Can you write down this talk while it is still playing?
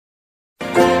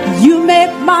You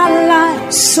make my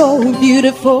life so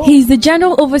beautiful. He is the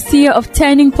General Overseer of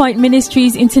Turning Point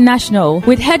Ministries International,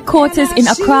 with headquarters in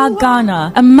Accra,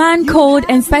 Ghana. A man called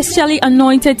and specially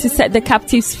anointed to set the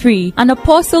captives free. An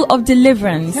apostle of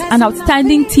deliverance, an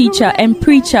outstanding teacher and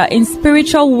preacher in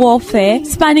spiritual warfare,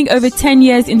 spanning over 10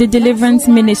 years in the deliverance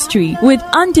ministry. With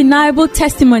undeniable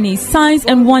testimonies, signs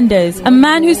and wonders. A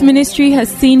man whose ministry has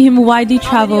seen him widely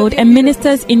traveled and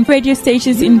ministers in radio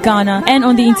stations in Ghana and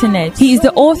on the internet. He is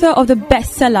the author of the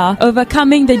bestseller,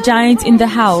 Overcoming the Giant in the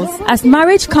House. As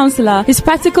marriage counselor, his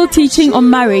practical teaching on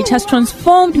marriage has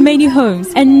transformed many homes.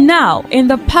 And now, in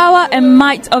the power and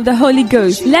might of the Holy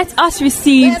Ghost, let us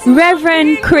receive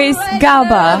Reverend Chris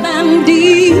Garber.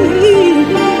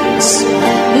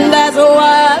 That's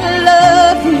why I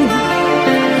love you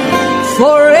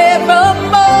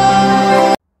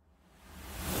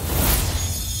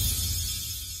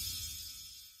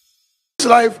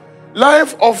forevermore.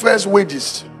 Life offers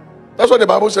wages. That's what the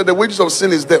Bible said. The wages of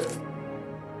sin is death.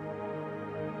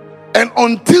 And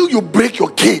until you break your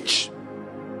cage,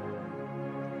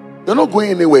 you're not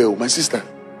going anywhere, my sister,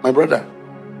 my brother.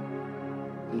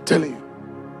 I'm telling you.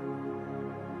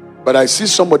 But I see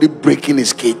somebody breaking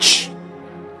his cage.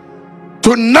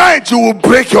 Tonight you will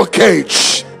break your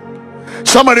cage.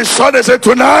 Somebody saw they said,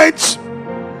 tonight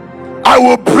I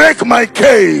will break my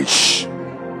cage.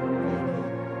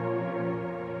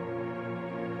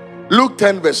 Luke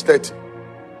 10 verse 30.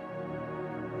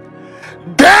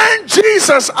 Then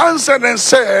Jesus answered and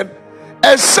said,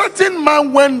 a certain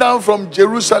man went down from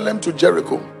Jerusalem to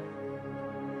Jericho.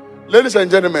 Ladies and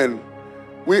gentlemen,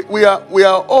 we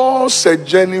are all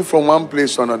sojourning from one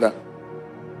place to another.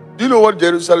 Do you know what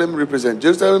Jerusalem represents?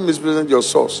 Jerusalem represents your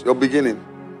source, your beginning,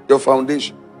 your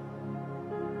foundation.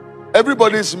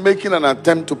 Everybody is making an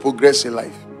attempt to progress in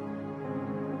life.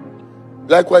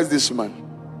 Likewise, this man.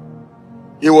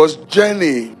 He was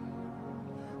journeying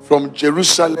from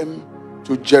Jerusalem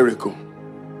to Jericho.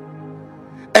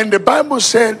 And the Bible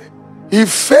said he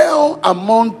fell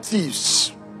among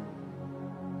thieves.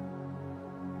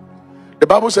 The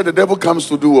Bible said the devil comes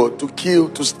to do what? To kill,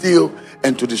 to steal,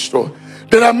 and to destroy.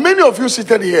 There are many of you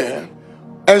seated here,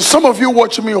 and some of you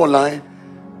watching me online.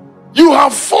 You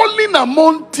have fallen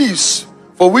among thieves,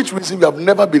 for which reason you have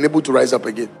never been able to rise up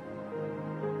again.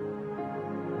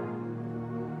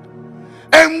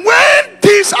 And when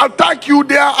thieves attack you,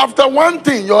 they are after one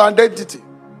thing, your identity.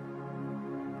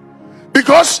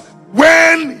 Because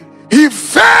when he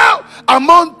fell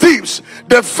among thieves,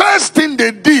 the first thing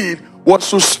they did was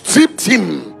to strip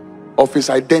him of his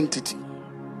identity.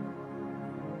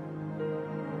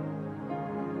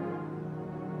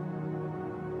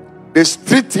 They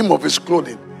stripped him of his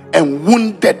clothing and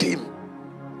wounded him,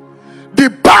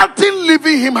 departing,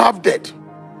 leaving him half dead.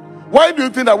 Why do you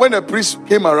think that when the priest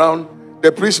came around,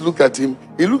 the priest looked at him?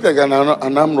 He looked like an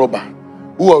armed robber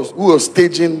who was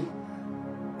staging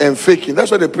and faking. That's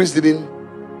why the priest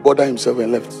didn't bother himself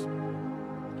and left.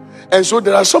 And so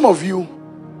there are some of you,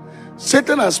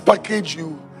 Satan has packaged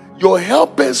you. Your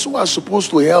helpers who are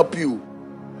supposed to help you,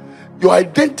 your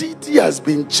identity has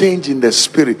been changed in the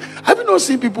spirit. Have you not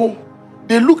seen people?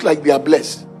 They look like they are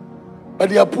blessed, but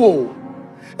they are poor.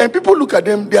 And people look at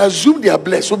them, they assume they are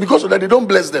blessed. So because of that, they don't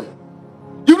bless them.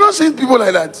 You've not seen people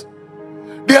like that.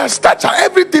 They are stature,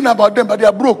 everything about them, but they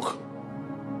are broke.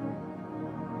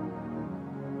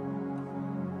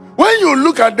 When you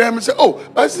look at them and say, oh,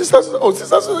 my sister,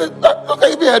 look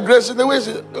at me addressing the way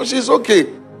she's okay.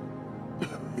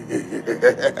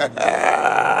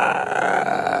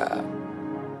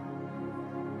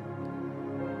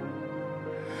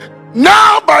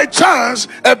 Now by chance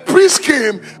a priest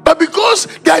came, but because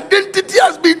the identity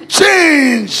has been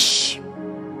changed,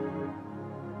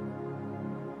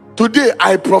 today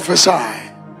I prophesy,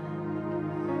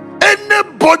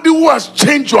 anybody who has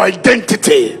changed your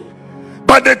identity,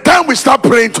 by the time we start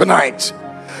praying tonight,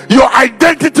 your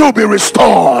identity will be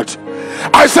restored.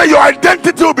 I say your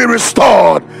identity will be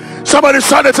restored. Somebody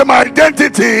started to say, my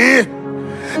identity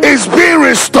is being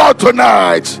restored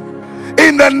tonight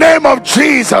in the name of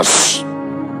Jesus.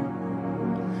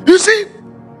 You see,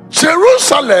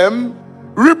 Jerusalem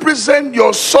represents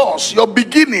your source, your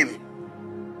beginning.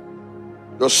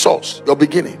 Your source, your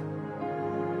beginning.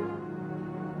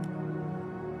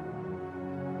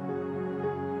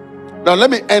 Now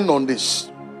let me end on this.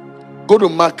 Go to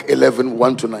Mark 11,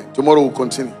 1-9. Tomorrow we'll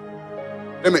continue.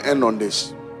 Let me end on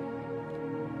this.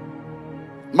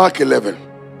 Mark 11.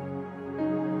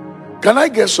 Can I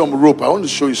get some rope? I want to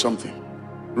show you something.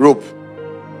 Rope.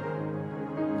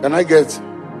 Can I get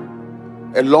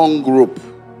a long rope?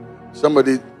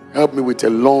 Somebody help me with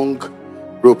a long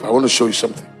rope. I want to show you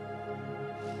something.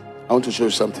 I want to show you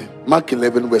something. Mark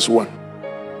 11 verse 1.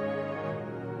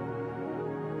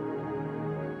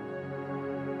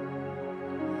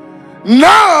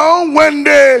 Now when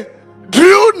they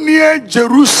drew near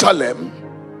Jerusalem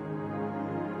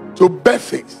to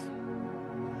Bethphage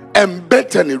and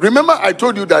Bethany. Remember I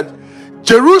told you that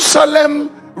Jerusalem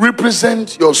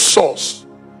represents your source,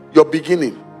 your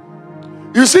beginning.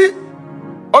 You see,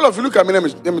 all of you look at me,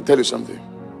 let me tell you something.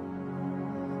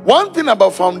 One thing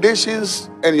about foundations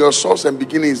and your source and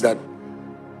beginning is that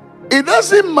it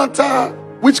doesn't matter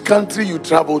which country you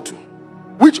travel to,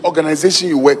 which organization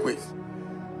you work with.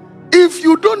 If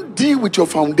you don't deal with your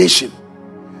foundation,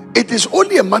 it is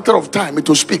only a matter of time it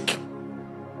will speak.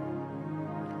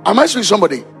 Am I speaking to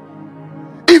somebody?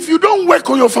 If you don't work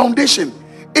on your foundation,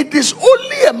 it is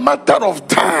only a matter of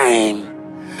time.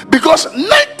 Because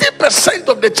 90%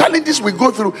 of the challenges we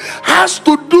go through has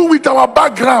to do with our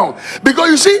background. Because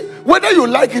you see, whether you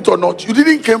like it or not, you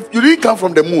didn't come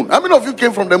from the moon. How many of you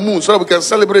came from the moon so that we can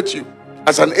celebrate you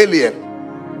as an alien?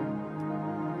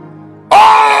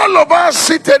 All of us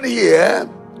sitting here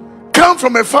come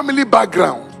from a family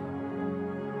background.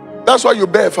 That's why you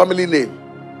bear a family name.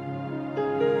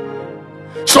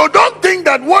 So don't think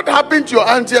that what happened to your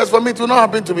auntie as for me, it will not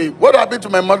happen to me. What happened to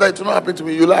my mother, it will not happen to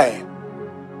me. You lie.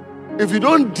 If you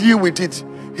don't deal with it,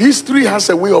 history has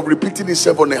a way of repeating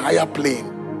itself on a higher plane.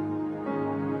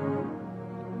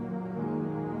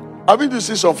 I've been to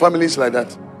see some families like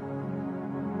that.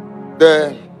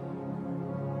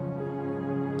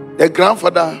 The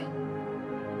grandfather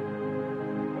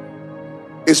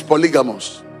is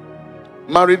polygamous,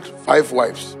 married 5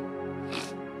 wives.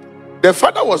 The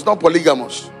father was not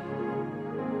polygamous,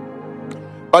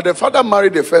 but the father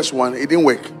married the first one, it didn't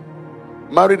work.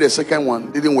 Married the second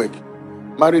one, didn't work.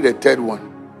 Married the third one,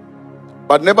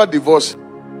 but never divorced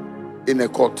in a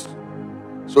court.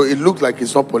 So it looked like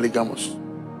it's not polygamous.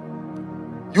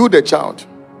 You, the child,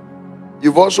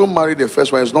 you've also married the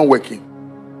first one, it's not working.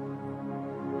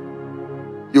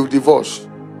 You've divorced,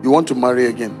 you want to marry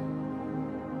again.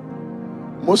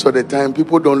 Most of the time,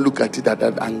 people don't look at it at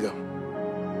that angle.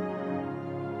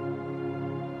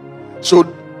 So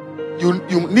you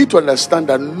need to understand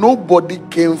that nobody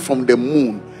came from the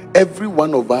moon. Every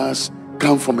one of us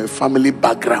come from a family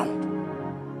background.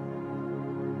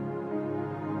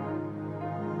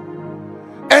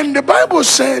 And the Bible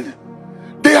said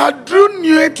they had drawn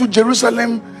near to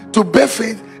Jerusalem, to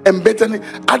Bethphage and Bethany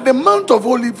at the Mount of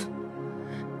Olives.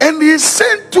 And he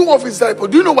sent 2 of his disciples.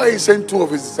 Do you know why he sent 2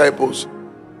 of his disciples?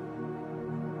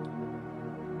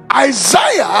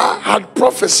 Isaiah had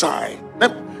prophesied.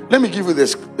 Let me give you the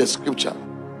scripture.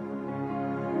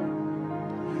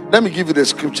 Let me give you the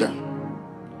scripture.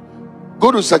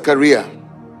 Go to Zechariah.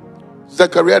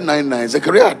 Zechariah 9:9.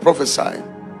 Zechariah had prophesied.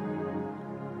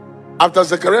 After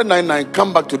Zechariah 9:9,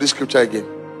 come back to this scripture again.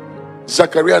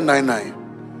 Zechariah 9:9.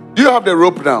 Do you have the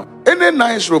rope now? Any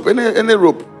nice rope, any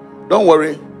rope. Don't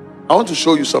worry. I want to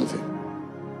show you something.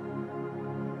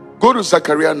 Go to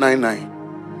Zechariah 9:9.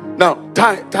 Now,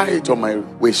 tie it on my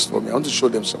waist for me. I want to show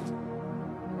them something.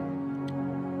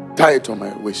 Tie it on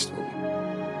my waist for me.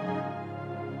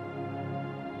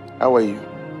 How are you?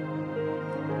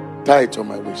 Tie it on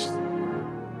my waist.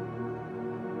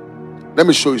 Let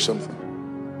me show you something.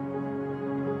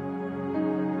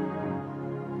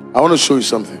 I want to show you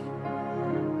something.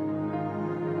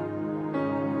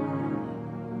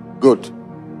 Good.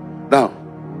 Now,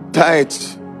 tie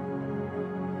it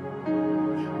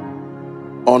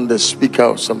on the speaker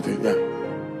or something. Yeah.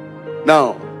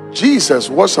 Now, Jesus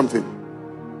was something.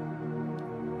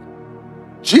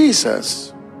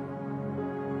 Jesus,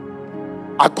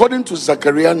 according to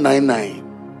Zechariah 9:9,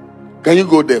 can you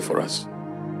go there for us?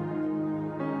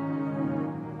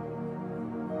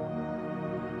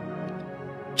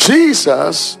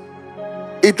 Jesus,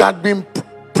 it had been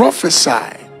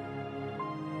prophesied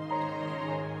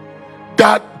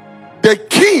that the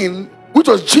king, which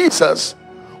was Jesus,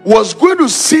 was going to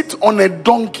sit on a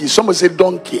donkey. Somebody say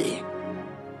donkey.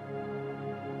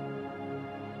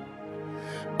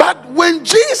 But when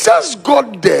Jesus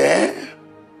got there,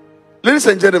 ladies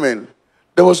and gentlemen,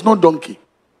 there was no donkey.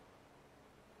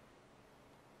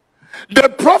 The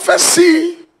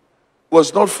prophecy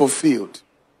was not fulfilled.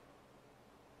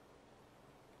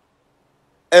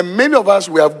 And many of us,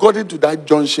 we have gotten to that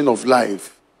junction of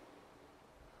life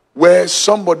where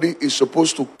somebody is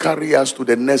supposed to carry us to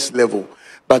the next level.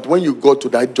 But when you go to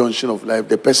that junction of life,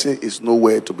 the person is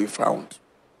nowhere to be found.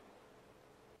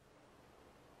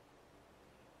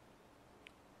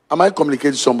 Am I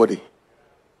communicating to somebody?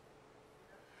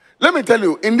 Let me tell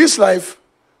you, in this life,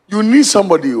 you need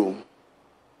somebody.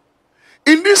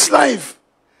 In this life,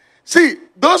 See,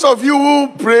 those of you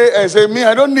who pray and say, me,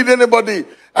 I don't need anybody.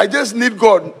 I just need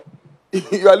God.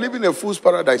 You are living a fool's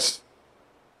paradise.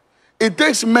 It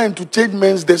takes men to change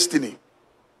men's destiny.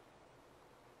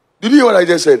 Did you hear what I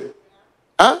just said?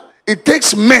 Huh? It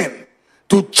takes men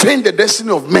to change the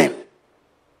destiny of men.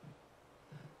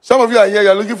 Some of you are here, you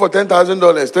are looking for $10,000,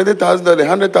 $20,000,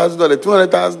 $100,000, $200,000,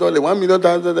 $1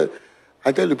 million.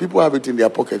 I tell you, people have it in their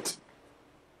pocket.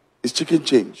 It's chicken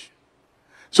change.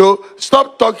 So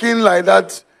stop talking like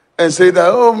that and say that,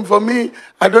 oh, for me,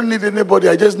 I don't need anybody,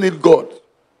 I just need God.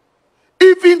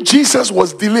 Even Jesus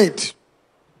was delayed.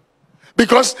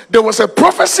 Because there was a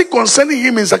prophecy concerning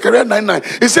him in Zechariah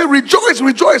 9:9. He said, rejoice,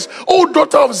 rejoice, O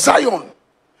daughter of Zion.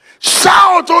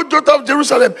 Shout, O daughter of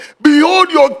Jerusalem.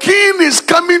 Behold, your king is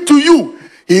coming to you.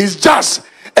 He is just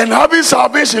and having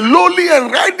salvation, lowly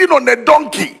and riding on a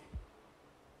donkey.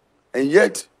 And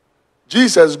yet,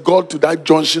 Jesus got to that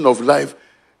junction of life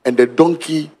and the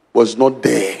donkey was not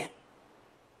there.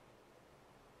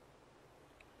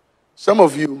 Some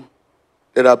of you,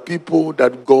 there are people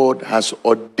that God has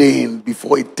ordained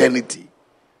before eternity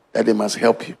that they must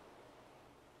help you.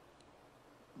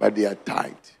 But they are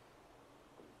tied.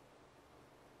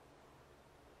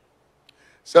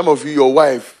 Some of you, your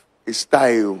wife is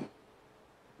tied.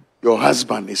 Your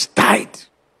husband is tied.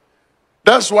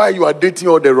 That's why you are dating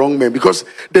all the wrong men. Because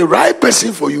the right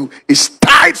person for you is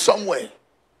tied somewhere.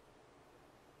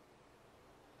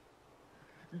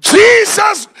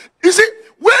 Jesus, you see,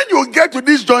 when you get to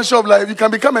this junction of life, you can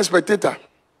become a spectator.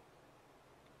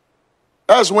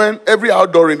 That's when every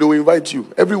outdooring they will invite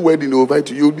you. Every wedding they will invite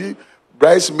you. You'll be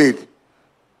bridesmaid,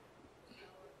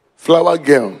 flower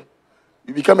girl.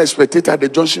 You become a spectator at the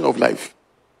junction of life.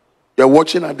 You're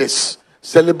watching others,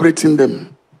 celebrating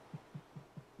them.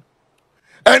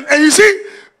 And you see,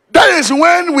 that is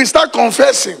when we start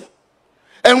confessing.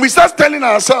 And we start telling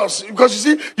ourselves, because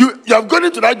you see, you have gone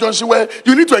into that junction where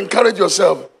you need to encourage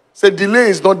yourself. Say,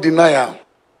 delay is not denial.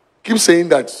 Keep saying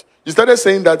that. You started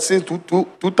saying that since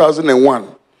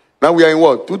 2001. Now we are in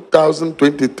what?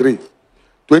 2023.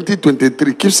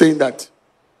 2023. Keep saying that.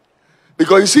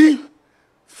 Because you see,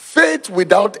 faith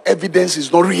without evidence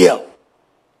is not real.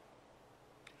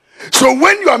 So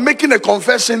when you are making a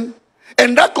confession,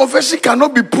 and that confession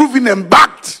cannot be proven and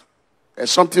backed,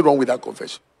 there's something wrong with that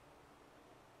confession.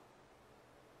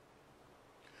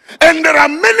 And there are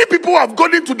many people who have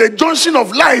gone into the junction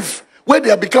of life where they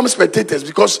have become spectators,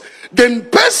 because the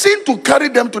person to carry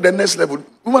them to the next level,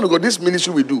 woman of God, this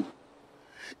ministry we do.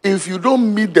 If you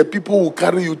don't meet the people who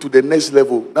carry you to the next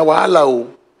level, now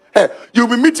you'll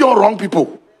be meeting all wrong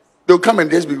people. They'll come and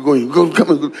just be going.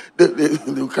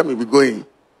 They'll come and be going.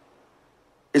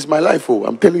 It's my life, oh.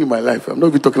 I'm telling you my life. I'm not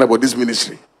even talking about this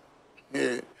ministry.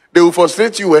 Yeah. They will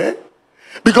frustrate you, eh?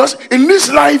 Because in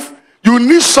this life, you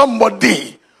need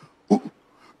somebody.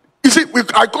 You see,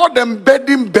 I call them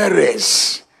burden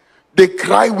bearers. They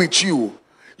cry with you.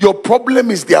 Your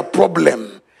problem is their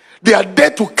problem. They are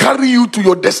there to carry you to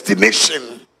your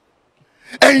destination.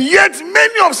 And yet,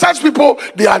 many of such people,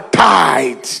 they are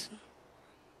tied.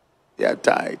 They are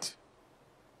tied.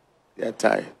 They are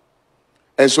tied.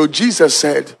 And so Jesus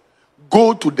said,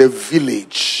 go to the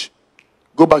village.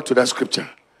 Go back to that scripture.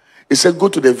 He said, go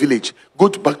to the village.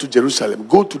 Back to Jerusalem.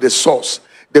 Go to the source,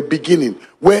 the beginning,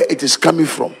 where it is coming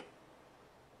from.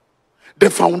 The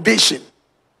foundation.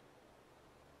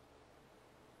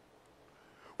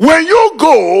 When you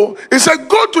go, he said,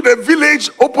 go to the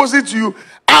village opposite to you.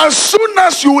 As soon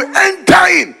as you enter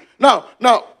in. Now,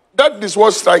 that is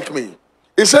what strikes me.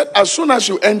 He said, as soon as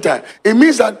you enter, it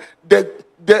means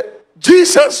that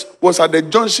Jesus was at the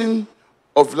junction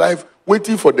of life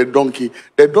waiting for the donkey.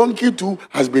 The donkey too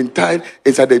has been tied.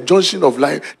 It's at the junction of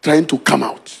life trying to come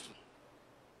out.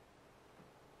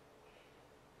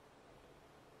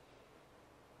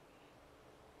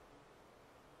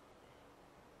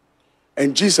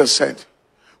 And Jesus said,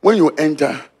 when you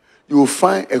enter, you will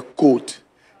find a coat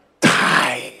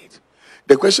tied.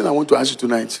 The question I want to ask you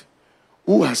tonight,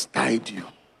 who has tied you?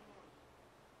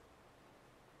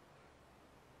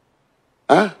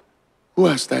 Huh? Who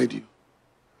has tied you?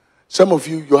 Some of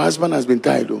you, your husband has been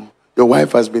tied. Oh. Your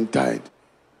wife has been tied.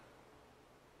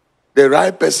 The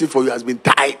right person for you has been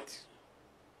tied.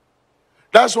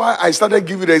 That's why I started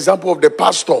giving the example of the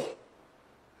pastor.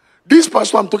 This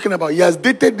pastor I'm talking about, he has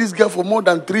dated this girl for more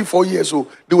than 3-4 years. So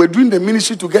they were doing the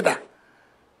ministry together.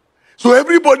 So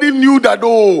everybody knew that,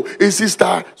 oh, his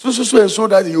sister, so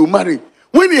that he will marry.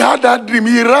 When he had that dream,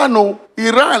 he ran. Oh, he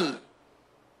ran.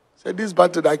 Said, this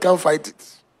battle, I can't fight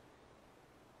it.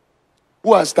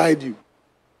 Who has tied you?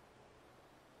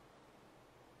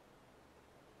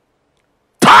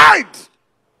 Tied.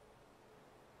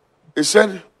 He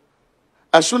said,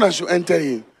 As soon as you enter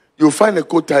in, you'll find a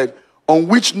coat tied on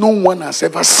which no one has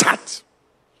ever sat.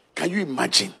 Can you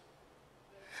imagine?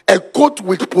 A coat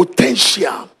with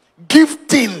potential,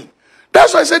 gifting.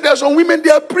 That's why I said there are some women, they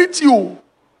are pretty.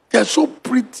 They are so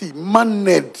pretty,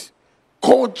 mannered,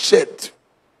 cultured.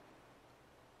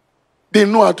 They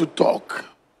know how to talk.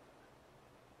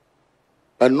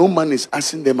 But no man is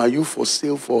asking them, are you for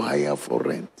sale, for hire, for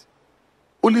rent?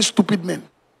 Only stupid men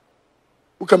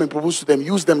who come and propose to them,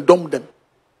 use them, dump them.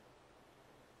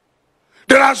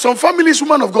 There are some families,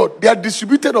 women of God, they are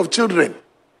distributed of children.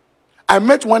 I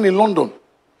met one in London.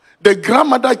 The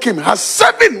grandmother came, has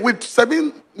 7 with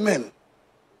 7 men.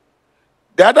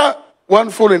 The other one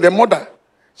following, the mother,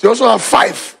 she also has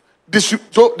 5.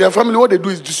 So their family, what they do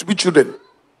is distribute children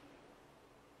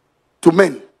to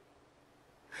men.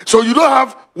 So you don't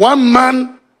have one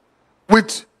man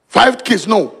with 5 kids,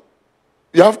 no.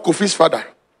 You have Kofi's father,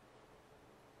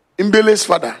 Imbele's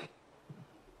father.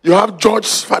 You have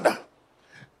George's father.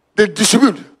 They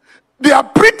distribute. They are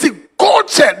pretty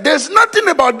cultured. There's nothing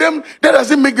about them that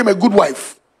doesn't make them a good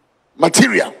wife.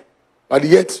 Material. But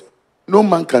yet, no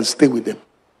man can stay with them.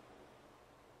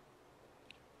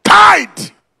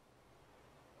 Tied.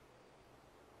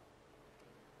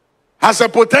 Has a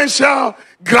potential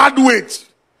graduate.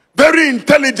 Very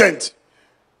intelligent.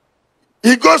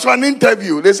 He goes for an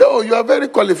interview. They say, oh, you are very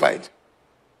qualified.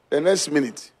 The next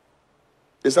minute,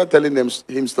 they start telling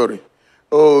him story.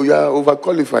 Oh, you are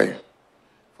overqualified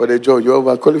for the job. You are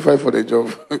overqualified for the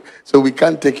job. So we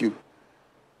can't take you.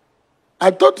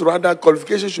 I thought rather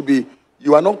qualification should be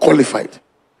you are not qualified.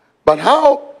 But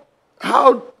how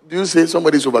do you say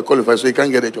somebody is overqualified so he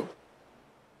can't get a job?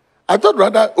 I thought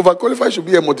rather overqualified should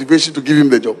be a motivation to give him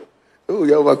the job. Oh,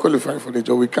 you are overqualified for the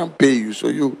job. We can't pay you. So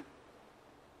you,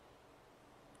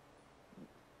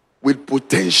 with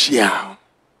potential,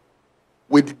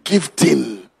 with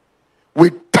gifting,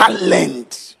 with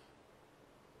talent.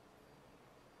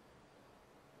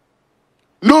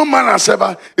 No man has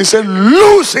ever, he said,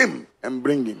 lose him and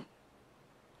bring him.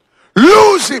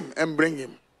 Lose him and bring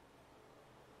him.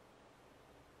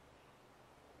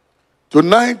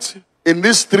 Tonight, in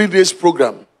this 3 days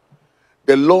program,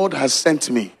 the Lord has sent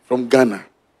me from Ghana.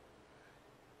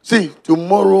 See,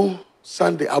 tomorrow,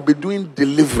 Sunday, I'll be doing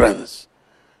deliverance.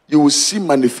 You will see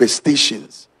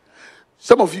manifestations.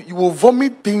 Some of you will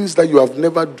vomit things that you have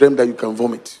never dreamed that you can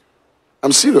vomit.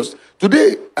 I'm serious.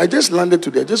 Today, I just landed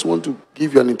today. I just want to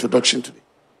give you an introduction today.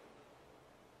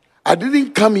 I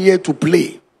didn't come here to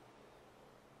play.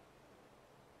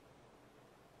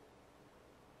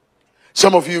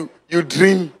 Some of you, you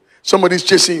dream somebody's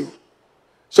chasing you.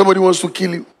 Somebody wants to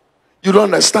kill you. You don't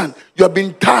understand. You have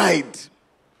been tied.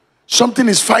 Something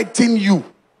is fighting you.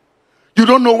 You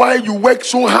don't know why you work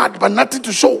so hard but nothing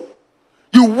to show.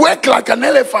 You work like an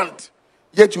elephant,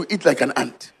 yet you eat like an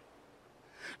ant.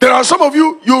 There are some of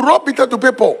you, you rob Peter to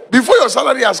pay Paul. Before your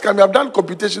salary has come, you have done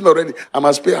computation already. I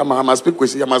must pay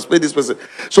question, I must pay this person.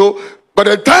 So by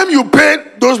the time you pay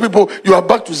those people, you are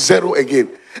back to zero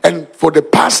again. And for the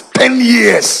past 10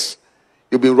 years,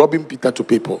 you've been robbing Peter to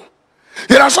pay Paul.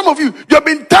 There are some of you, you have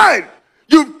been tired.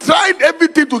 You've tried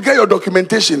everything to get your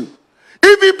documentation.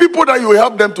 Even people that you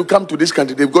help them to come to this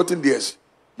country, they've gotten theirs.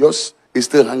 Yours is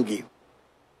still hanging.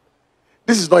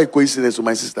 This is not a coincidence,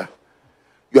 my sister.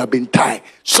 You have been tied.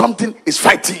 Something is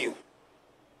fighting you.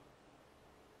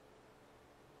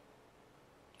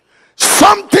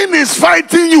 Something is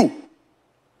fighting you.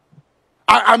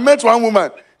 I met one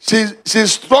woman. She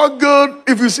struggled.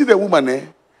 If you see the woman,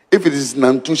 if it is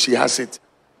Nantu, she has it.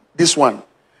 This one,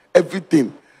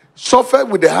 everything. Suffered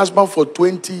with the husband for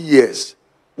 20 years.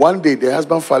 One day, the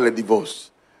husband filed a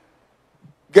divorce.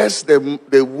 Guess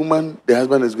the woman, the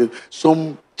husband is good.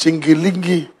 Some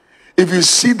chingilingi. If you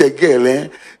see the girl,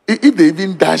 if they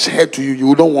even dash her to you,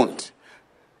 you don't want.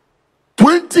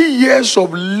 20 years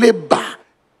of labor,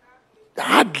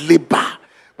 hard labor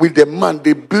with the man.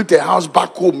 They built a house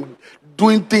back home,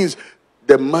 doing things.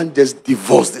 The man just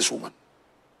divorced this woman.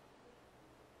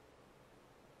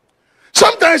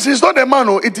 Sometimes it's not the man,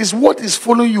 it is what is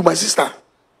following you, my sister.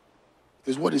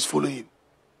 It is what is following you.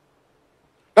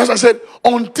 As I said,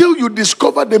 until you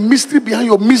discover the mystery behind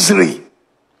your misery.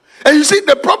 And you see,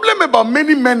 the problem about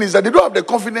many men is that they don't have the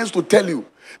confidence to tell you.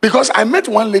 Because I met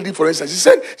one lady, for instance, she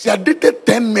said she had dated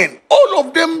 10 men. All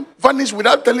of them vanished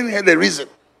without telling her the reason.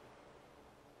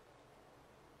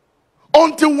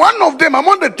 Until one of them,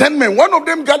 among the 10 men, one of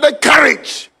them gathered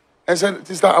courage and said,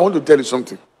 sister, I want to tell you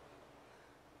something.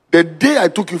 The day I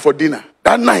took you for dinner,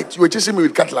 that night, you were chasing me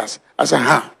with cutlass. I said,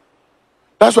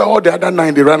 That's why all the other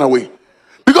 9, they ran away.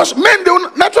 Because men,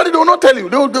 naturally, they will not tell you.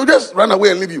 They will just run away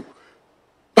and leave you.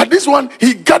 But this one,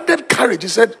 he gathered courage. He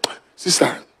said,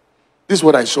 Sister, this is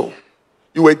what I saw.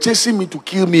 You were chasing me to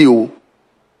kill me. Oh.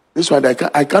 This is why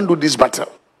I can't do this battle.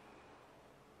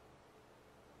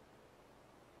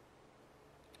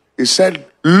 He said,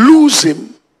 lose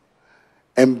him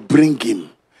and bring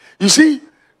him. You see,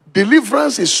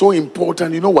 deliverance is so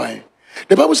important. You know why?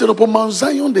 The Bible said, upon Mount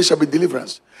Zion there shall be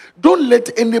deliverance. Don't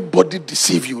let anybody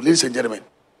deceive you, ladies and gentlemen.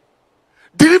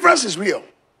 Deliverance is real.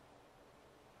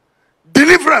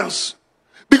 Deliverance.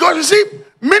 Because you see,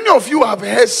 many of you have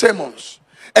heard sermons,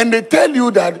 and they tell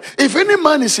you that if any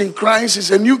man is in Christ, is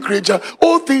a new creature,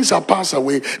 all things are passed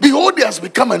away. Behold, he has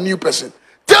become a new person.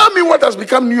 Tell me what has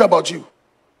become new about you.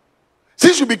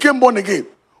 Since you became born again,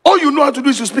 all you know how to do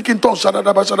is to speak in tongues.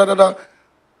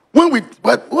 When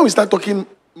we start talking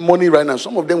money right now,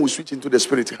 some of them will switch into the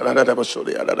spirit.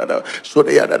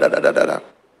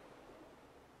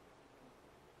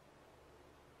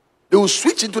 They will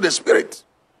switch into the spirit.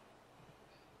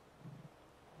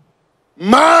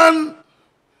 Man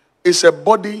is a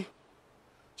body,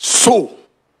 soul,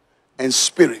 and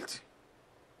spirit.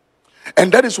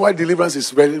 And that is why deliverance is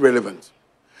very relevant.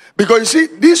 Because you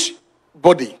see, this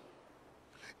body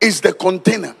is the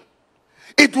container.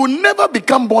 It will never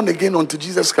become born again until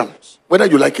Jesus comes, whether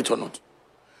you like it or not.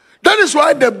 That is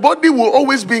why the body will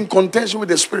always be in contention with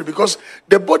the spirit, because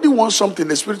the body wants something,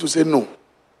 the spirit will say no.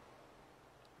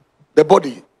 The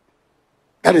body,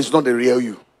 that is not the real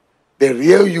you. The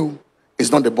real you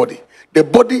is not the body. The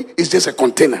body is just a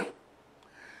container.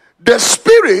 The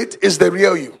spirit is the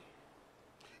real you.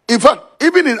 In fact,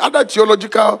 even in other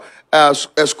theological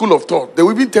school of thought, they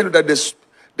will even tell you that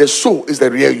the soul is the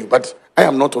real you. But I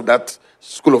am not of that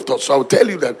school of thought. So I will tell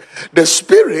you that the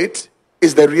spirit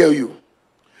is the real you.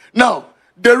 Now,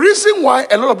 the reason why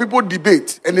a lot of people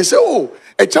debate and they say, oh,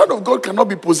 a child of God cannot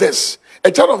be possessed. A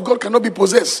child of God cannot be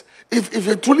possessed. If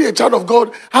you're truly a child of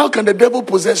God, how can the devil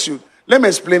possess you? Let me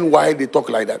explain why they talk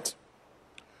like that.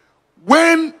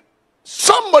 When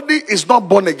somebody is not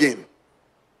born again,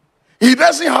 he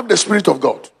doesn't have the Spirit of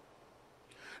God.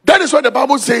 That is why the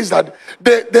Bible says that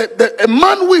a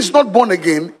man who is not born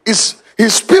again, his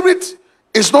spirit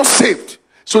is not saved.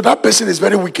 So that person is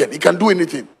very wicked. He can do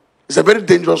anything. He's a very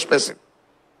dangerous person.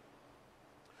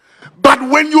 But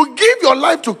when you give your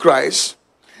life to Christ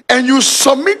and you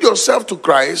submit yourself to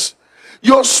Christ,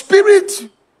 your spirit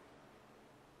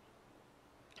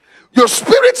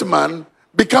man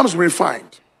becomes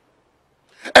refined.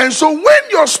 And so when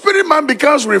your spirit man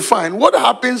becomes refined, what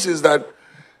happens is that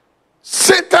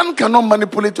Satan cannot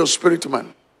manipulate your spirit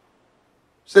man.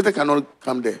 Satan cannot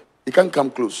come there. He can't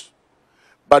come close.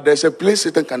 But there's a place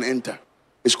Satan can enter.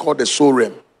 It's called the soul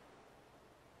realm.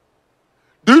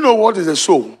 Do you know what is the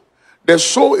soul? The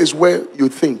soul is where you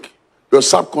think, your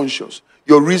subconscious,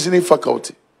 your reasoning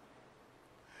faculty.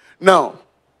 Now,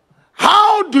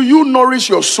 how do you nourish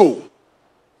your soul?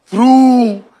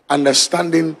 Through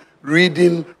understanding,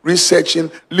 reading,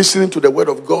 researching, listening to the word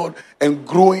of God, and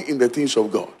growing in the things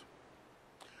of God.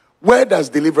 Where does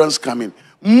deliverance come in?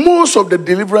 Most of the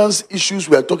deliverance issues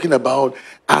we are talking about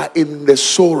are in the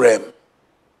soul realm.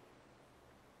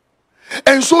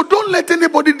 And so don't let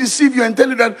anybody deceive you and tell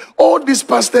you that all these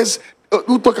pastors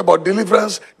who talk about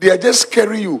deliverance, they are just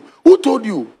scaring you. Who told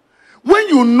you? When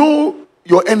you know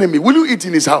your enemy, will you eat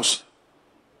in his house?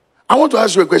 I want to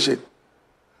ask you a question.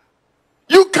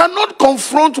 You cannot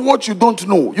confront what you don't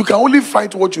know. You can only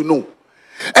fight what you know.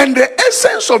 And the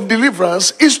essence of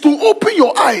deliverance is to open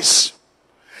your eyes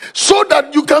so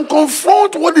that you can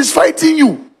confront what is fighting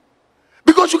you.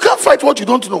 Because you can't fight what you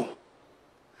don't know.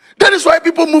 That is why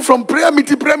people move from prayer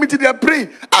meeting, they are praying.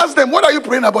 Ask them, what are you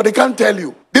praying about? They can't tell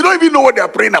you. They don't even know what they are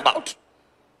praying about.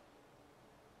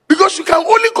 Because you can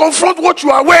only confront what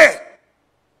you are aware.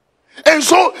 And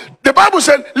so the Bible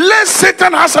said, let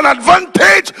Satan has an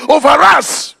advantage over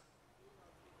us.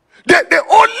 The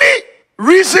only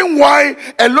reason why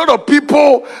a lot of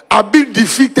people are being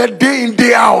defeated day in,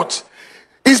 day out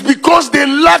is because they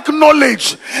lack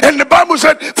knowledge. And the Bible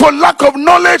said, for lack of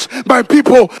knowledge, my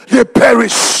people, they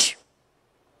perish.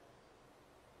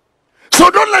 So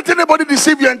don't let anybody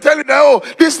deceive you and tell you that, oh,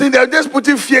 this thing, they're just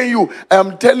putting fear in you. I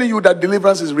am telling you that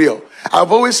deliverance is real.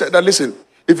 I've always said that, listen,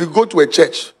 if you go to a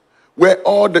church where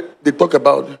all they talk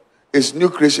about is new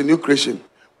creation,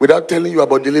 without telling you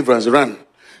about deliverance, run.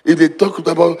 If they talk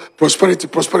about prosperity,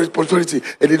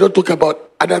 and they don't talk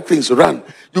about other things, run.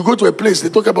 You go to a place, they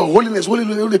talk about holiness.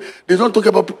 They don't talk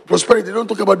about prosperity, they don't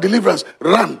talk about deliverance,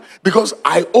 run. Because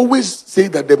I always say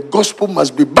that the gospel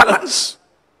must be balanced.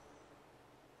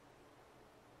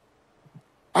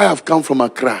 I have come from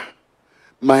Accra.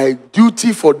 My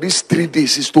duty for these 3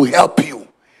 days is to help you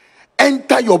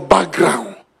enter your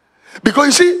background. Because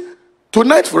you see,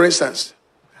 tonight, for instance,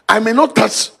 I may not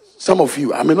touch some of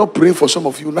you. I may not pray for some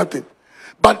of you, nothing.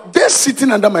 But there sitting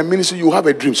under my ministry, you have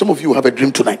a dream. Some of you have a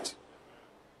dream tonight.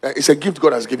 It's a gift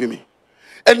God has given me.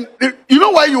 And you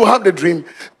know why you have the dream?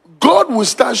 God will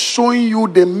start showing you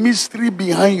the mystery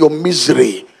behind your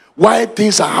misery. Why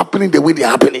things are happening the way they're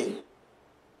happening.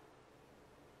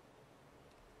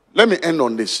 Let me end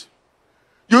on this.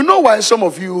 You know why some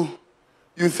of you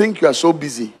think you are so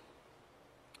busy?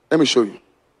 Let me show you.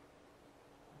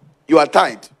 You are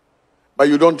tired, but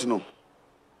you don't know.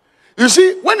 You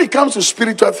see, when it comes to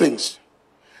spiritual things,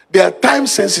 they are time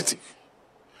sensitive.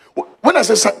 When I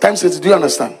say time sensitive, do you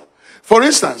understand? For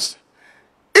instance,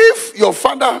 if your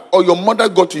father or your mother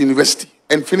got to university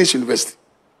and finished university,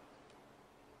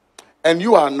 and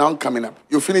you are now coming up,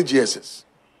 you finish GSS,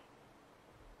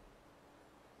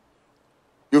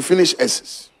 you finish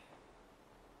SS.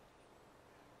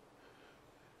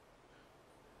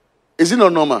 Is it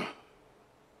not normal?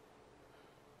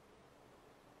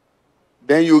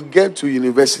 Then you get to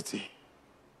university.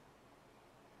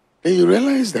 Then you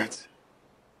realize that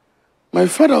my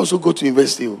father also got to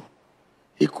university.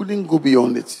 He couldn't go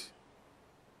beyond it.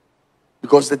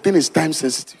 Because the thing is time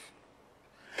sensitive.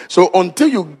 So until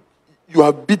you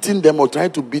have beaten them or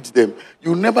tried to beat them,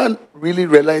 you never really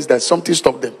realize that something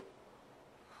stopped them.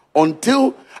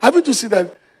 Until, haven't you seen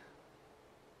that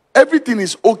everything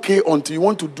is okay until you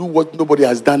want to do what nobody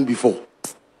has done before?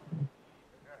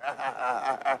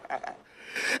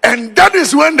 And that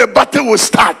is when the battle will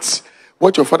start.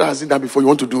 What your father hasn't done before, you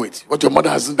want to do it. What your mother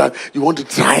hasn't done, you want to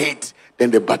try it.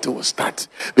 Then the battle will start.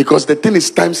 Because the thing is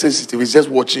time sensitive. It's just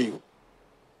watching you.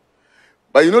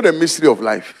 But you know the mystery of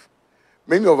life.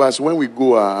 Many of us, when we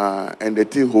go and the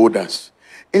thing hold us,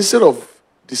 instead of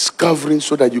discovering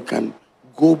so that you can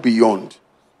go beyond,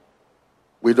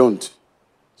 we don't.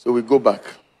 So we go back.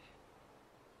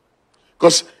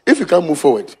 Because if you can't move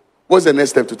forward, what's the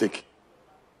next step to take?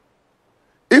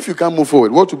 If you can't move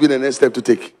forward, what would be the next step to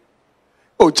take?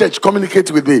 Oh, church, communicate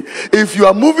with me. If you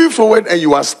are moving forward and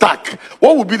you are stuck,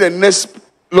 what would be the next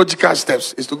logical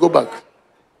steps? Is to go back.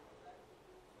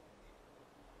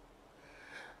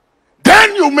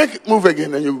 Then you move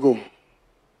again and you go.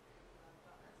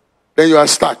 Then you are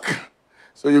stuck.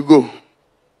 So you go.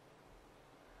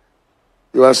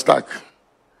 You are stuck.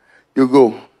 You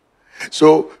go.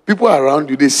 So people around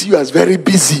you, they see you as very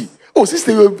busy. Oh,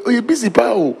 sister, you're busy,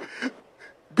 pal.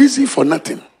 Busy for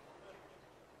nothing.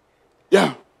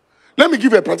 Yeah. Let me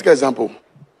give you a practical example.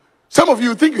 Some of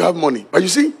you think you have money, but you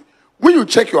see, when you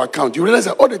check your account, you realize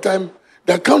that all the time,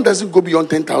 the account doesn't go beyond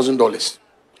 $10,000.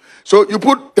 So you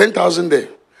put 10,000 there.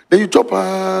 Then you chop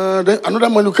then another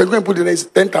money you can go and put in there is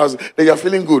 10,000. Then you're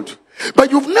feeling good.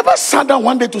 But you've never sat down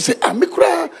one day to say,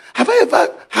 Mikra, have I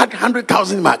ever had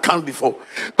 100,000 in my account before?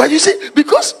 But you see,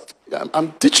 because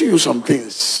I'm teaching you some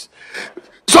things.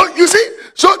 So you see,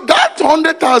 so that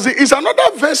 100,000 is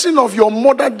another version of your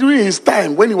mother during his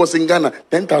time when he was in Ghana,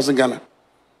 10,000 Ghana.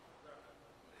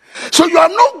 So you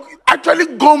have not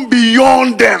actually gone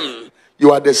beyond them.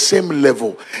 You are the same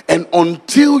level. And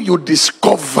until you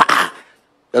discover,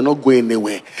 you're not going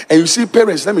anywhere. And you see,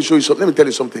 parents, let me show you something. Let me tell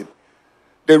you something.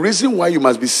 The reason why you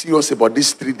must be serious about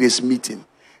this 3 days meeting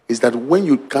is that when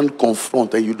you can't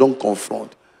confront and you don't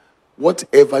confront,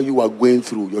 whatever you are going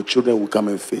through, your children will come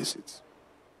and face it.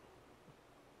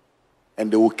 And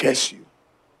they will curse you.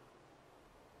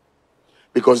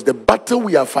 Because the battle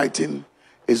we are fighting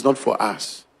is not for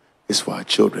us, it's for our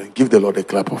children. Give the Lord a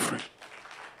clap offering.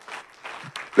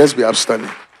 Let's be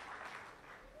upstanding.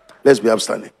 Let's be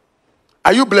upstanding.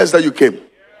 Are you blessed that you came?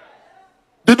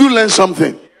 Did you learn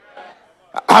something?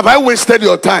 Have I wasted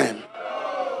your time?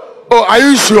 Oh, are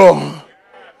you sure?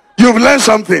 You've learned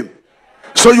something.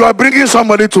 So you are bringing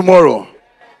somebody tomorrow.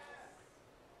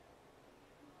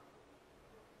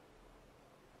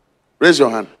 Raise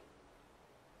your hand.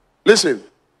 Listen.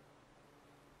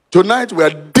 Tonight we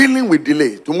are dealing with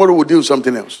delay. Tomorrow we'll deal with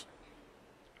something else.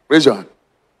 Raise your hand.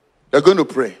 They're going to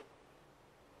pray.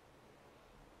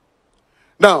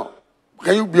 Now,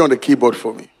 can you be on the keyboard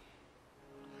for me?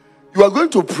 You are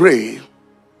going to pray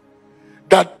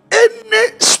that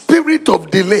any spirit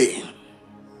of delay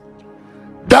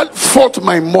that fought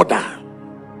my mother,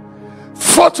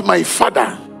 fought my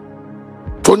father,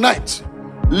 tonight,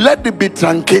 let it be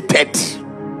truncated.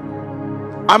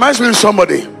 Am I speaking to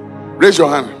somebody? Raise your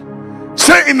hand.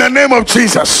 Say, in the name of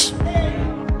Jesus.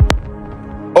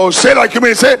 Oh, say like you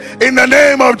mean. Say, in the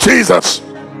name of Jesus.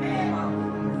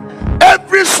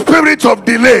 Every spirit of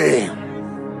delay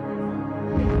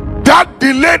that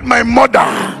delayed my mother,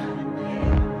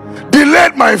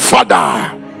 delayed my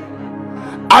father,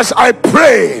 as I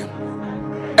pray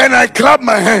and I clap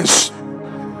my hands,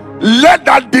 let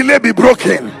that delay be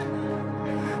broken.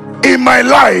 in my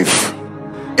life,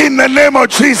 in the name of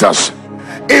Jesus,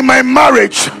 in my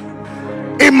marriage,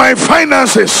 in my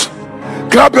finances.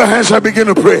 Clap your hands and begin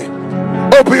to pray.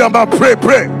 Open your mouth, pray,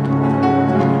 pray.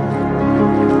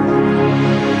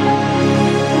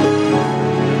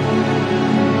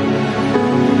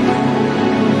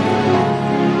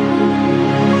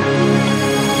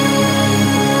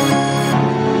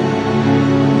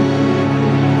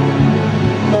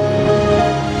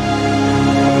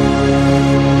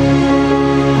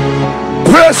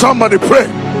 Pray, somebody pray.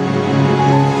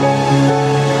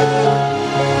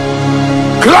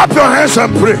 Clap your hands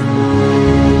and pray.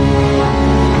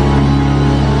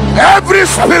 Every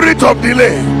spirit of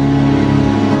delay,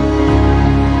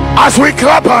 as we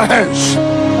clap our hands,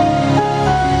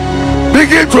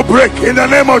 begin to break in the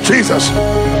name of Jesus.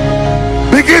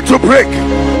 Begin to break.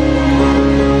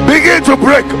 Begin to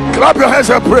break. Clap your hands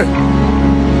and pray.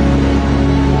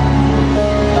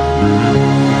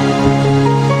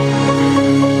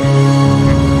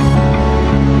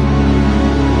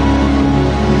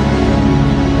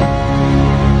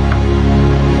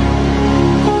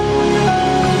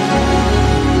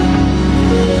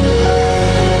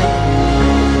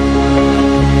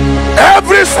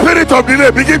 Every spirit of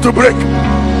delay, begin to break.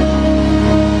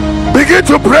 Begin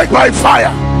to break by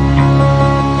fire.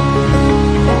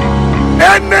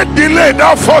 Any delay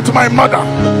that fought my mother,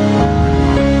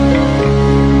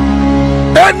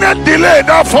 any delay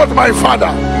that fought my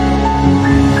father,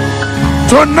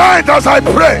 tonight as I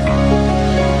pray,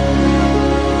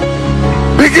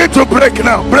 begin to break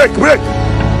now. Break, break,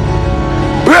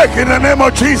 break in the name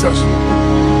of Jesus.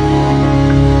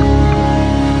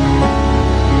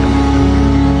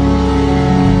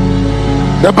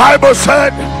 The Bible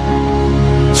said,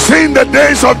 seeing the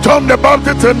days of John the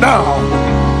Baptist and now,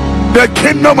 the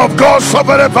kingdom of God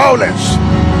suffered violence,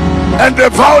 and the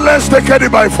violence taken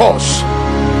it by force.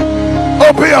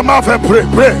 Open your mouth and pray,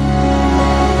 pray.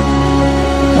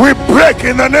 We break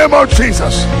in the name of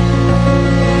Jesus.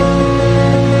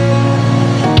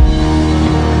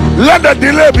 Let the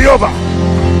delay be over.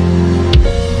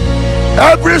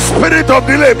 Every spirit of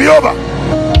delay be over.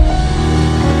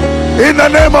 In the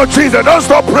name of Jesus, don't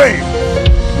stop praying.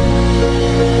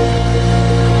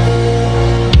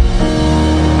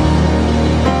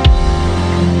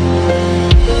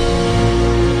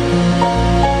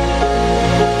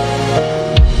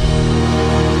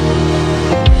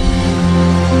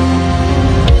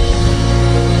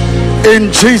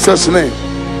 In Jesus' name.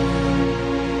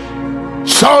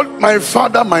 Shout, my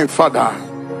father, my father.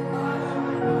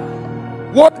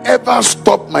 Whatever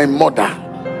stopped my mother,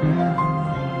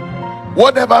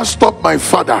 whatever stopped my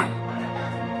father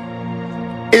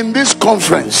in this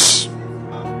conference,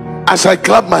 as I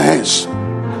clap my hands,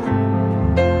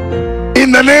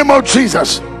 in the name of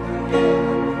Jesus,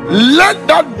 let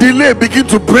that delay begin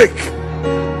to break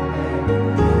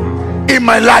in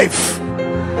my life.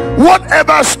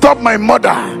 Whatever stopped my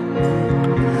mother,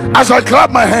 as I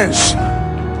clap my hands,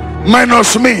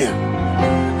 minus me,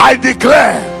 I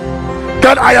declare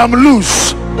that I am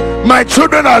loose. My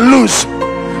children are loose.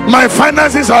 My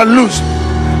finances are loose.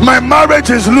 My marriage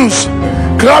is loose.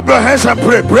 Clap your hands and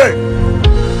pray. Pray.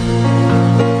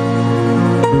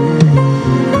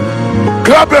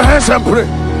 Clap your hands and pray.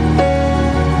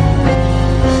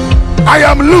 I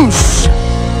am loose.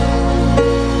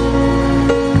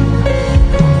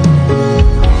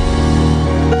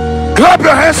 Clap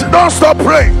your hands. Don't stop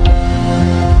praying.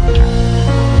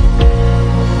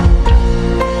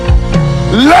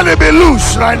 Let it be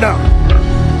loose right now.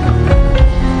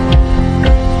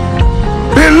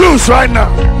 Be loose right now.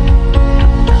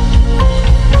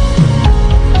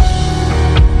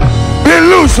 Be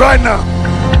loose right now.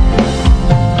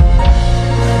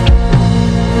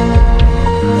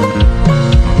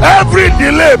 Every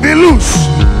delay, be loose.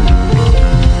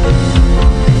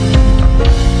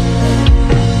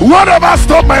 Whatever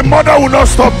stopped my mother will not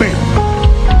stop me.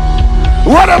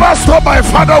 Whatever stopped my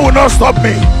father will not stop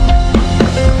me.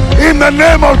 In the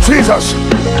name of Jesus,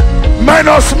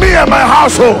 minus me and my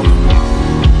household.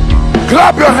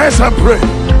 Clap your hands and pray.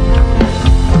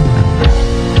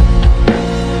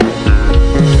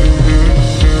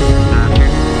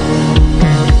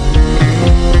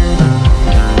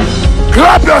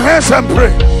 Clap your hands and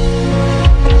pray.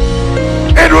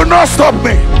 It will not stop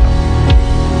me.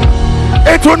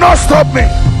 It will not stop me.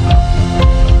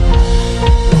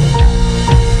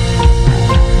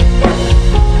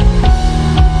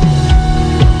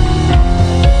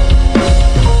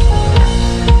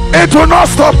 It will not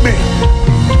stop me.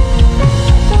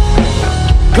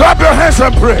 Clap your hands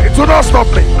and pray. It will not stop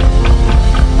me.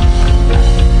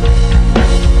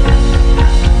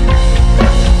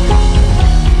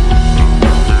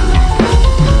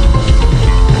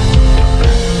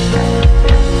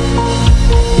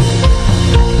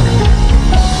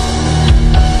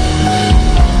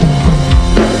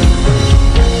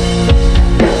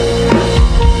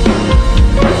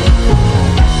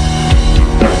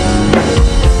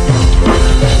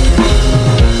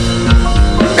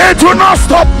 It will not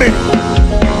stop me.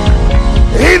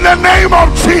 In the name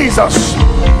of Jesus,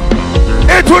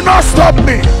 it will not stop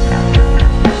me.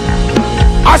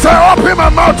 As I open my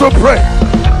mouth to pray,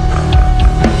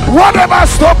 whatever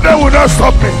stop them will not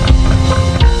stop me.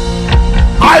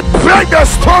 I break the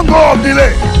stronghold of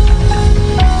delay.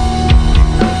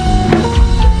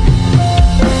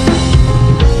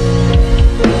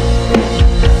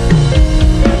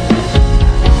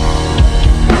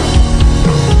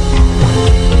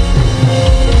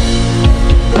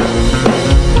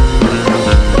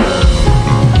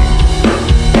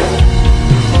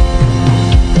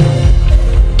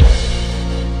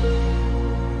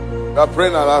 We are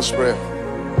praying our last prayer.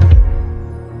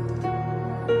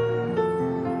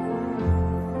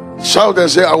 Shout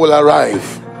and say, I will arrive.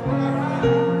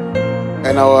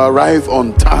 And I will arrive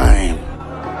on time.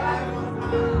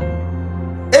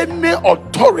 Any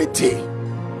authority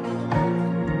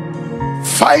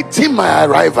fighting my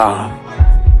arrival,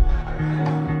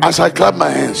 as I clap my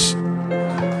hands,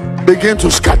 begin to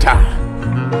scatter,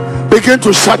 begin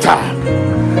to shatter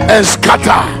and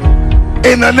scatter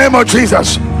in the name of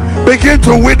Jesus. Begin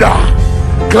to wither.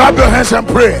 Clap your hands and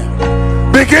pray.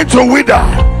 Begin to wither.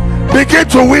 Begin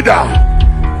to wither.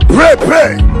 Pray,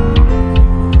 pray.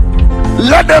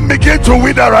 Let them begin to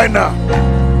wither right now.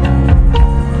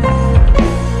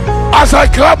 As I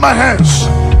clap my hands,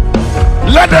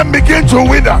 let them begin to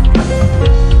wither.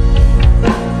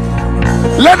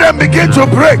 Let them begin to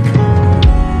break.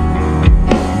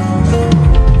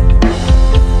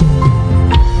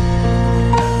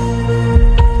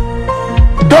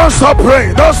 Don't stop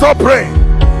praying. Don't stop praying.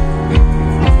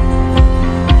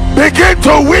 Begin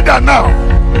to wither now.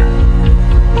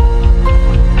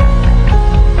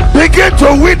 Begin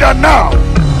to wither now.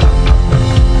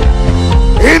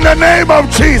 In the name of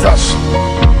Jesus.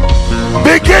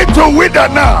 Begin to wither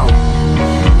now.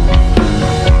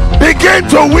 Begin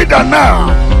to wither now.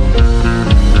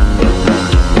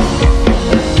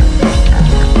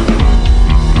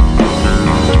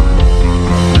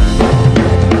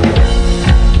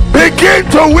 Begin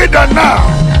to wither now.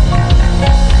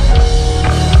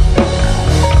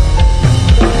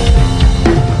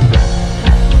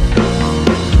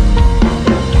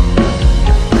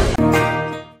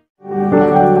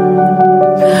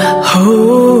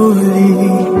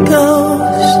 Holy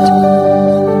Ghost.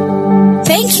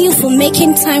 Thank you for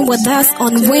making time with us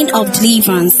on Wind of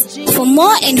Deliverance. For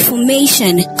more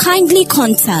information, kindly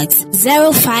contact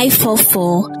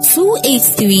 0544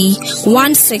 283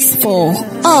 164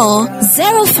 or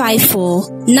 054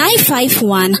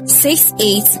 951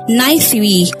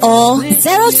 6893 or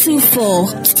 024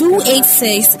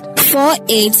 286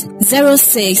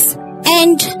 4806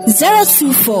 and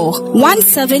 024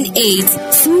 178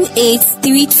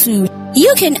 2832.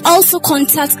 You can also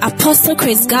contact Apostle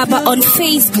Chris Garba on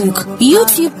Facebook,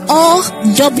 YouTube, or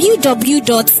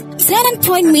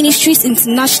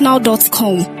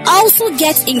www.turningpointministriesinternational.com. Also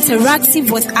get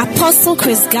interactive with Apostle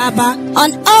Chris Garba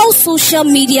on all social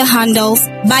media handles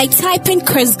by typing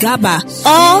Chris Garba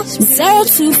or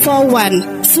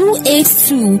 0241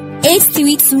 282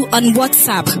 832 on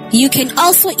WhatsApp. You can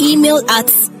also email at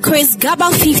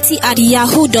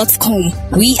chrisgaba50@yahoo.com.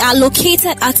 We are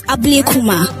located at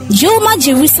Ablekuma, Joma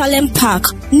Jerusalem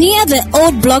Park, near the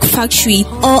old block factory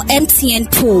or MTN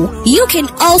pole. You can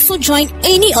also join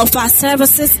any of our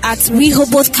services at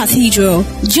Rehoboth Cathedral,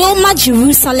 Joma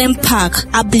Jerusalem Park,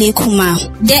 Ablekuma.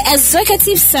 The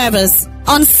executive service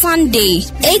on Sunday,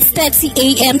 8:30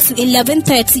 a.m. to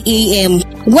 11:30 a.m.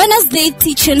 Wednesday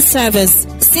teaching service,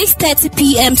 6:30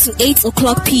 p.m. to 8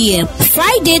 o'clock p.m.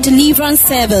 Friday deliverance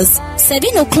service,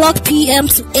 7 o'clock p.m.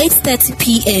 to 8:30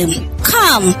 p.m.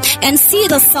 Come and see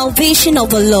the salvation of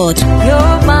the Lord.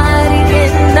 You're mighty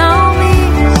in now.